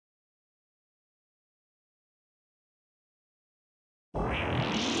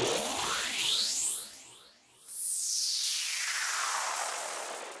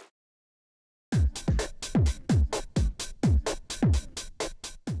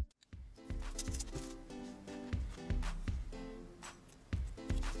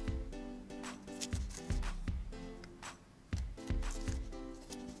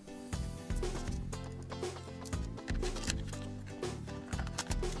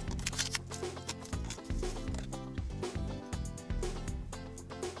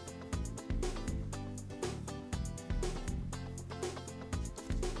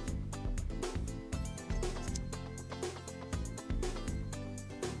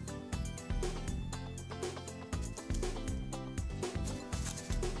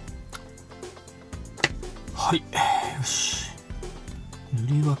はい、よし、塗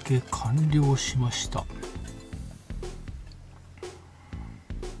り分け完了しました。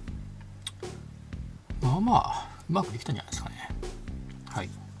まあまあうまくできたんじゃないですかね。はい。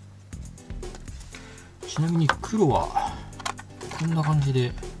ちなみに黒はこんな感じ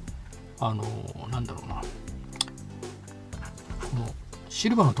でなんだろうな、このシ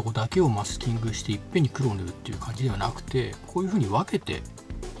ルバーのとこだけをマスキングしていっぺんに黒を塗るっていう感じではなくて、こういうふうに分けて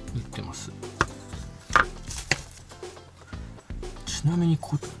塗ってます。ちなみに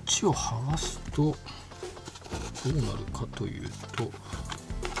こっちを剥がすとどうなるかというと、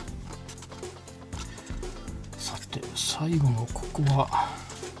さて最後のここは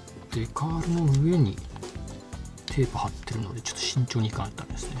デカールの上にテープ貼ってるのでちょっと慎重にいかないとダ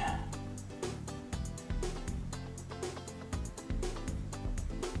メですね。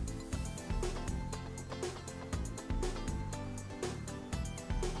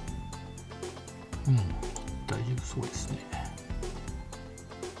うん、大丈夫そうですね。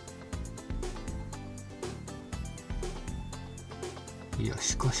いや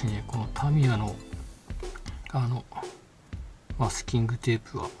しかしね、このタミヤのマスキングテー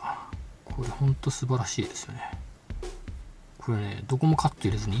プはこれほんと素晴らしいですよね。これね、どこもカット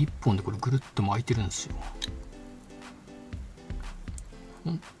入れずに1本でこれぐるっと巻いてるんですよ。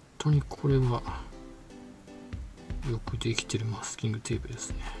本当にこれはよくできてるマスキングテープで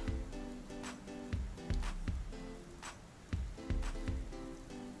すね。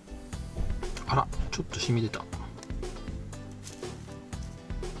あら、ちょっと染み出た。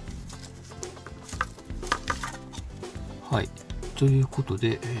はい、ということ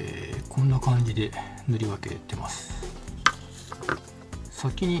で、こんな感じで塗り分けてます。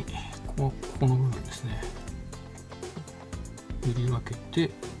先にこの部分ですね、塗り分けて、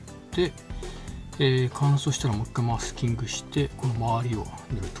で、乾燥したらもう一回マスキングしてこの周りを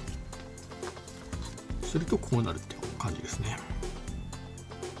塗ると、するとこうなるっていう感じですね。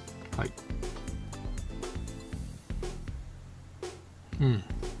はい。うん、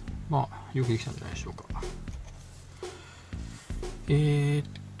まあよくできたんじゃないでしょうか。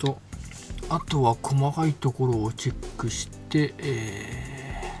あとは細かいところをチェックして、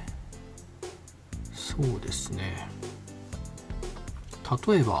そうですね、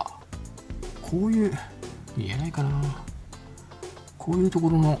例えばこういう、見えないかな、こういうとこ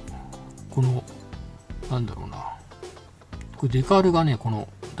ろのこのなんだろうな、これデカールがね、この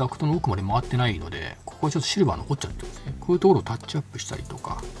ダクトの奥まで回ってないので、ここはちょっとシルバー残っちゃってるんですね。こういうところをタッチアップしたりと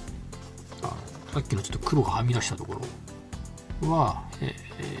か、さっきのちょっと黒がはみ出したところは、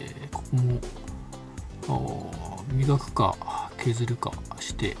ここも磨くか削るか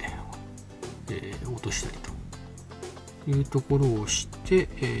して、落としたりというところをして、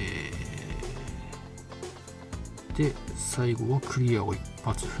で最後はクリアを一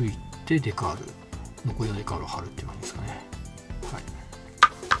発吹いてデカール、残りのデカールを貼るっていう感じですかね。はい。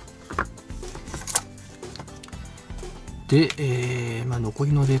で、残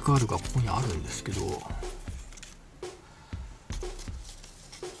りのデカールがここにあるんですけど、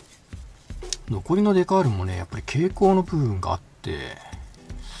残りのデカールもね、やっぱり蛍光の部分があって、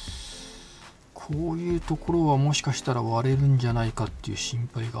こういうところはもしかしたら割れるんじゃないかっていう心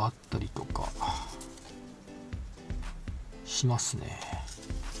配があったりとかしますね。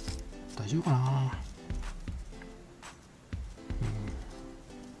大丈夫かな。は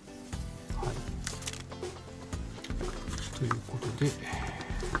い。ということで、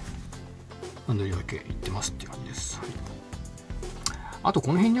塗り分けいってますっていう感じです。はい。あと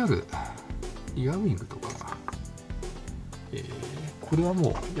この辺にあるイヤーウィングとか、これは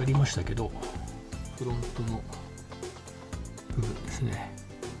もうやりましたけど、フロントの部分ですね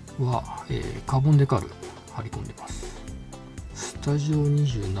は、カーボンデカール貼り込んでます。スタジオ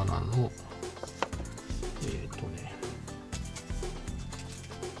27の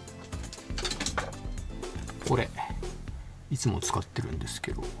これいつも使ってるんです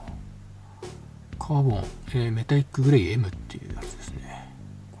けど、カーボン、メタリックグレイ M っていうやつですね。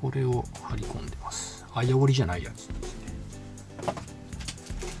これを貼り込んでます。あや織りじゃないやつですね。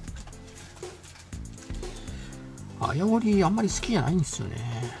あや織りあんまり好きじゃないんですよね。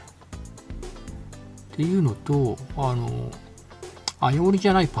っていうのと、あや織りじ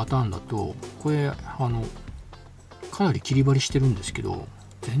ゃないパターンだと、これかなり切り張りしてるんですけど、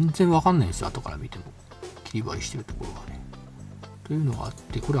全然わかんないんですよ、後から見ても。切り張りしてるところがね。というのがあっ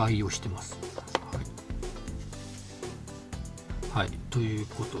て、これ愛用してます。はい。はい。という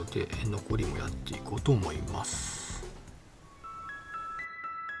ことで、残りもやっていこうと思います。